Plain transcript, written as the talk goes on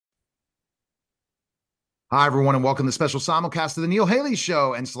Hi, everyone, and welcome to the special simulcast of the Neil Haley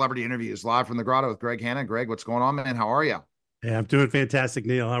Show and celebrity interviews live from the grotto with Greg Hanna. Greg, what's going on, man? How are you? Hey, I'm doing fantastic,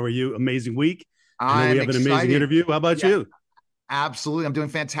 Neil. How are you? Amazing week. I know we I'm have an amazing excited. interview. How about Yeah, you? absolutely. I'm doing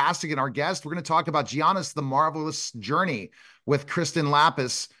fantastic. And our guest, we're going to talk about Giannis, the Marvelous Journey with Kristen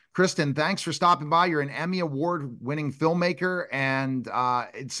Lappas. Kristen, thanks for stopping by. You're an Emmy Award winning filmmaker, and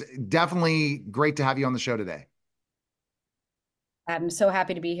it's definitely great to have you on the show today. I'm so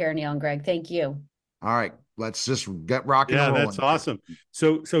happy to be here, Neil and Greg. Thank you. All right, let's just get rocking and Yeah, that's rolling. awesome.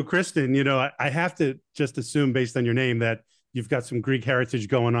 So Kristen, I have to just assume based on your name that you've got some Greek heritage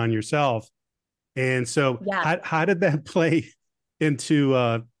going on yourself. And so Yeah. how did that play into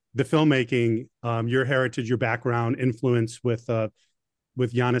the filmmaking, your heritage, your background, influence with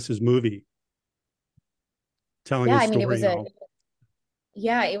Giannis's movie, telling Yeah, his I mean, story and all?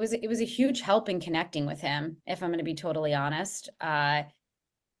 it was a huge help in connecting with him, if I'm going to be totally honest.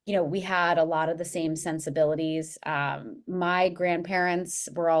 We had a lot of the same sensibilities. My grandparents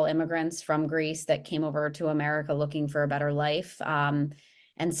were all immigrants from Greece that came over to America looking for a better life. And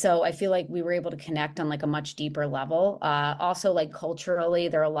so I feel like we were able to connect on like a much deeper level. Also, like culturally,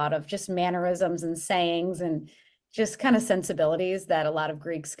 there are a lot of just mannerisms and sayings and just kind of sensibilities that a lot of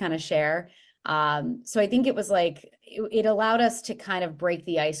Greeks kind of share. So I think it was like it allowed us to kind of break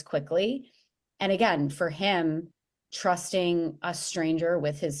the ice quickly. And again, for him, trusting a stranger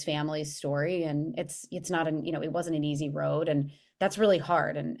with his family's story, and it's not an it wasn't an easy road, and that's really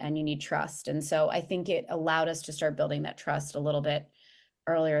hard, and you need trust. And so I think it allowed us to start building that trust a little bit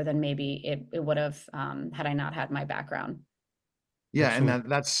earlier than maybe it would have, had I not had my background. Yeah, and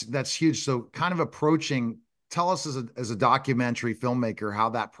Excellent. that's huge. So, kind of approaching, tell us as a documentary filmmaker how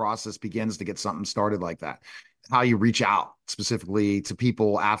that process begins to get something started like that. How you reach out specifically to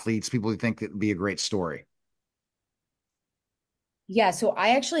people, athletes, people who think it would be a great story. Yeah, so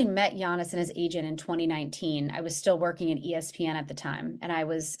I actually met Giannis and his agent in 2019. I was still working at ESPN at the time, and I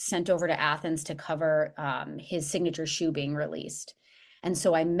was sent over to Athens to cover his signature shoe being released. And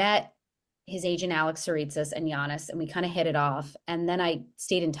so I met his agent Alex Saritsas and Giannis, and we kind of hit it off. And then I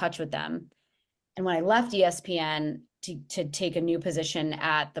stayed in touch with them. And when I left ESPN to take a new position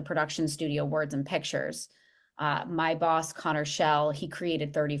at the production studio Words and Pictures, my boss Connor Shell, he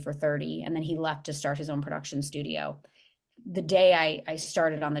created 30 for 30, and then he left to start his own production studio. The day I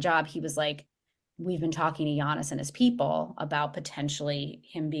started on the job, he was like, we've been talking to Giannis and his people about potentially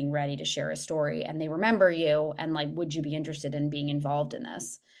him being ready to share a story, and they remember you, and like, would you be interested in being involved in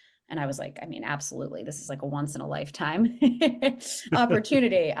this? And I was like, I mean, absolutely. This is like a once in a lifetime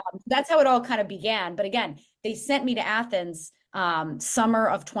opportunity. That's how it all kind of began. But again, they sent me to Athens, summer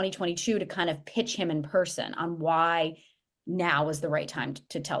of 2022, to kind of pitch him in person on why now was the right time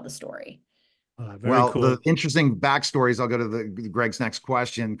to tell the story. Very Well, the cool. interesting backstories, I'll go to the Greg's next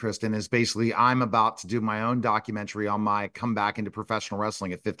question, Kristen, is basically I'm about to do my own documentary on my comeback into professional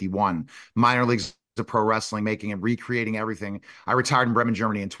wrestling at 51, minor leagues of pro wrestling, making and recreating everything. I retired in Bremen,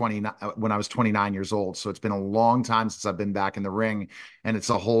 Germany in 20 when I was 29 years old. So it's been a long time since I've been back in the ring, and it's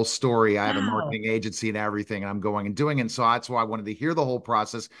a whole story. I have a Wow. marketing agency and everything, and I'm going and doing it. And so that's why I wanted to hear the whole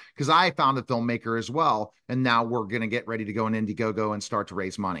process, because I found a filmmaker as well. And now we're going to get ready to go in Indiegogo and start to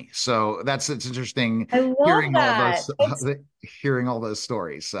raise money. So it's interesting I love hearing all that. those It's hearing all those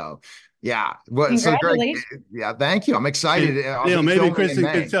stories. So yeah. What so Greg, congratulations. yeah, thank you. I'm And excited. I'll Neil, be maybe filming in Kristen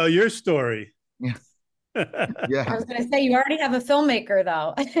could May. tell your story. Yeah. I Yeah. was going to say, you already have a filmmaker,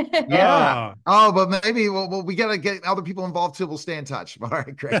 though. Yeah. Oh, Oh, but maybe we got to get other people involved too. We'll stay in touch. All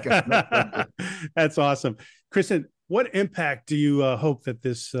right, Greg. Next question. that's awesome. Kristen, what impact do you hope that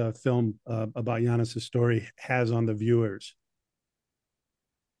this film about Giannis' story has on the viewers?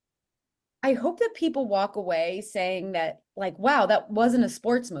 I hope that people walk away saying that, like, wow, that wasn't a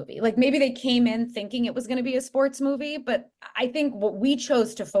sports movie. Like, maybe they came in thinking it was going to be a sports movie, but I think what we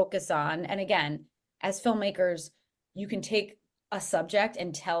chose to focus on, and again, as filmmakers, you can take a subject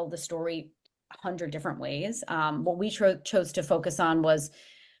and tell the story 100 different ways. What we chose to focus on was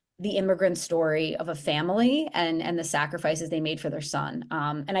the immigrant story of a family, and the sacrifices they made for their son.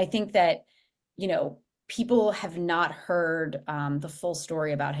 And I think that, you know, people have not heard the full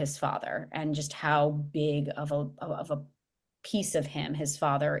story about his father and just how big of a piece of him his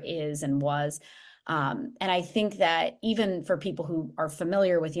father is and was. And I think that even for people who are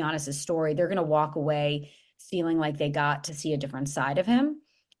familiar with Giannis's story, they're going to walk away feeling like they got to see a different side of him.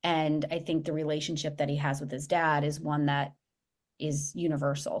 And I think the relationship that he has with his dad is one that is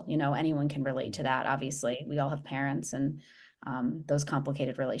universal. You know, anyone can relate to that. Obviously, we all have parents and those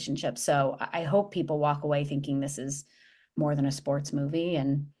complicated relationships. So I hope people walk away thinking this is more than a sports movie.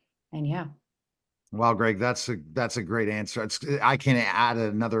 And yeah. Well, Greg, that's a great answer. I can add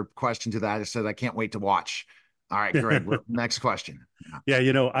another question to that. I said I can't wait to watch. All right, Greg, next question. Yeah.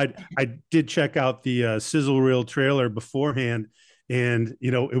 Yeah, I did check out the sizzle reel trailer beforehand, and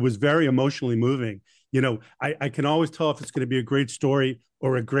it was very emotionally moving. I can always tell if it's going to be a great story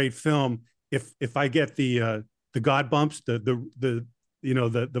or a great film if I get the God bumps, the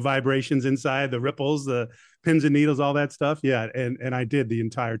vibrations inside, the ripples, the pins and needles, all that stuff. Yeah, and I did the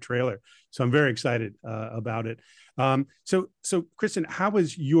entire trailer, so I'm very excited about it. So Kristen, how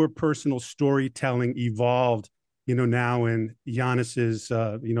has your personal storytelling evolved? Now in Giannis's,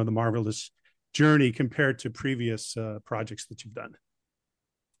 the marvelous journey compared to previous projects that you've done?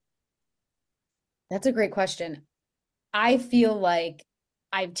 That's a great question. I feel like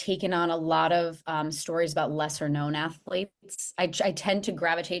I've taken on a lot of stories about lesser known athletes. I tend to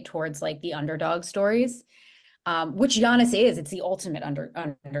gravitate towards like the underdog stories, which Giannis is. It's the ultimate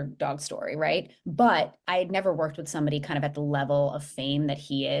underdog story, right? But I had never worked with somebody kind of at the level of fame that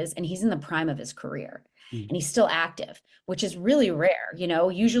he is, and he's in the prime of his career. And he's still active, which is really rare.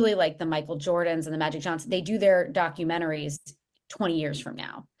 Usually like the Michael Jordans and the Magic Johnson, they do their documentaries 20 years from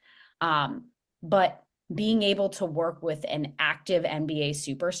now. But being able to work with an active NBA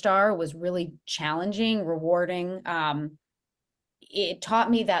superstar was really challenging, rewarding. It taught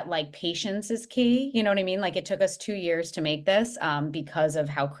me that like patience is key. You know what I mean? Like it took us 2 years to make this because of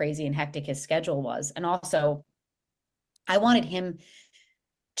how crazy and hectic his schedule was. And also, I wanted him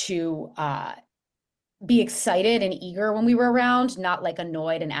to be excited and eager when we were around, not like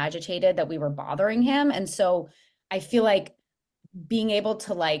annoyed and agitated that we were bothering him. And so I feel like being able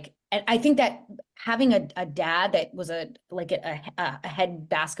to like, and I think that having a dad that was a head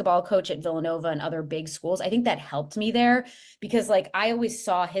basketball coach at Villanova and other big schools, I think that helped me there because like I always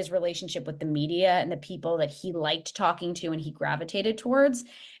saw his relationship with the media and the people that he liked talking to and he gravitated towards.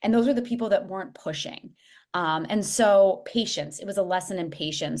 And those are the people that weren't pushing. And so patience, it was a lesson in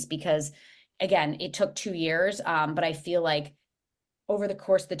patience because again, it took 2 years, but I feel like over the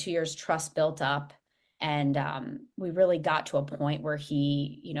course of the 2 years, trust built up, and we really got to a point where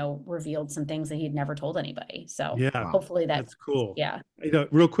he, revealed some things that he'd never told anybody. So Yeah, hopefully that's cool. Yeah.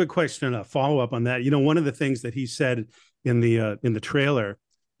 Real quick question, a follow up on that. One of the things that he said in the trailer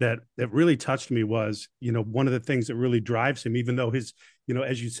that really touched me was, one of the things that really drives him, even though his,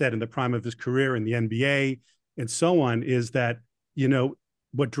 as you said, in the prime of his career in the NBA and so on, is that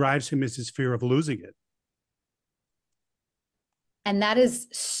what drives him is his fear of losing it. And that is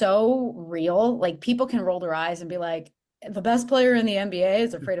so real. Like people can roll their eyes and be like, the best player in the NBA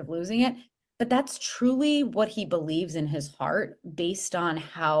is afraid of losing it. But that's truly what he believes in his heart based on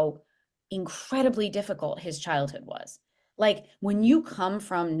how incredibly difficult his childhood was. Like when you come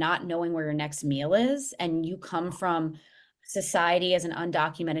from not knowing where your next meal is and you come from society as an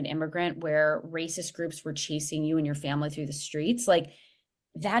undocumented immigrant where racist groups were chasing you and your family through the streets, like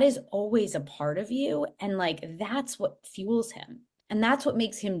that is always a part of you. And like that's what fuels him. And that's what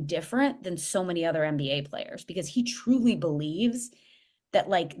makes him different than so many other NBA players because he truly believes that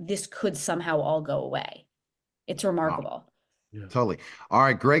like this could somehow all go away. It's Wow. remarkable. Yeah. Totally. All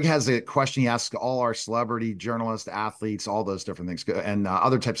right. Greg has a question he asks all our celebrity journalists, athletes, all those different things, and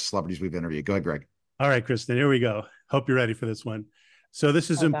other types of celebrities we've interviewed. Go ahead, Greg. All right, Kristen, here we go. Hope you're ready for this one. So this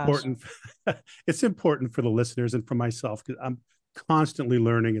is important. It's important for the listeners and for myself because I'm constantly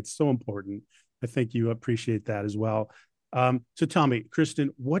learning. It's so important. I think you appreciate that as well. So tell me,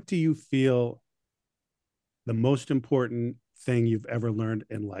 Kristen, what do you feel the most important thing you've ever learned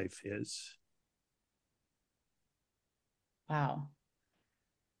in life is? Wow.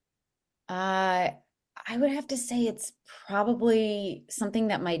 I would have to say it's probably something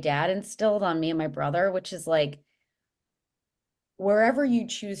that my dad instilled on me and my brother, which is like wherever you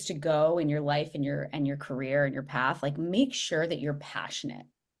choose to go in your life and your career and your path, like make sure that you're passionate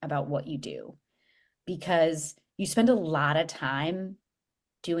about what you do because you spend a lot of time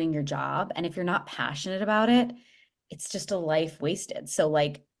doing your job. And if you're not passionate about it, it's just a life wasted. So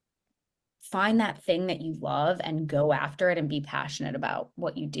like find that thing that you love and go after it and be passionate about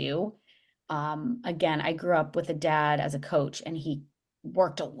what you do. Again, I grew up with a dad as a coach and he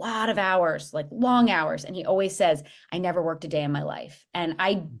worked a lot of hours, like long hours. And he always says, I never worked a day in my life. And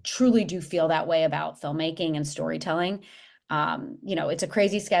I truly do feel that way about filmmaking and storytelling. It's a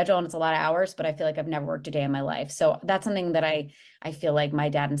crazy schedule and it's a lot of hours, but I feel like I've never worked a day in my life. So that's something that I feel like my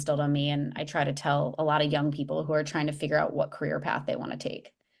dad instilled on me. And I try to tell a lot of young people who are trying to figure out what career path they want to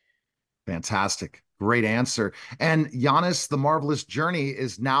take. Fantastic. Great answer. And Giannis, The Marvelous Journey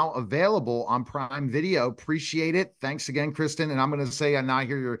is now available on Prime Video. Appreciate it. Thanks again, Kristen. And I'm going to say, and now I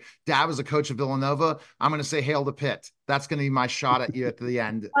hear your dad was a coach of Villanova. I'm going to say hail to Pitt. That's going to be my shot at you at the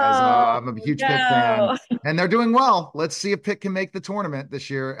end. As I'm a huge Pitt fan. And they're doing well. Let's see if Pitt can make the tournament this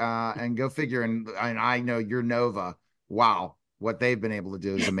year and go figure. And I know you're Nova. Wow. What they've been able to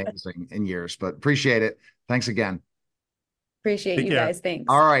do is amazing in years. But appreciate it. Thanks again. Appreciate you guys. Thanks.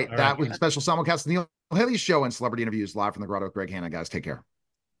 All right. That was a special simulcast of the Neil Haley Show and celebrity interviews live from the Grotto with Greg Hanna. Guys, take care.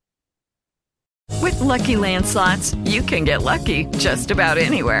 With Lucky Land Slots, you can get lucky just about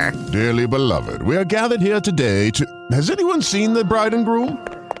anywhere. Dearly beloved, we are gathered here today to... Has anyone seen the bride and groom?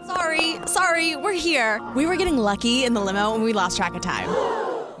 Sorry, we're here. We were getting lucky in the limo and we lost track of time.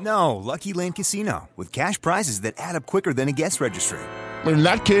 No, Lucky Land Casino, with cash prizes that add up quicker than a guest registry. In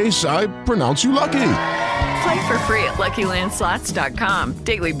that case, I pronounce you lucky. Play for free at LuckyLandSlots.com.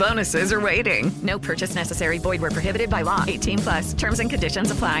 Daily bonuses are waiting. No purchase necessary. Void where prohibited by law. 18+. Terms and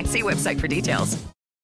conditions apply. See website for details.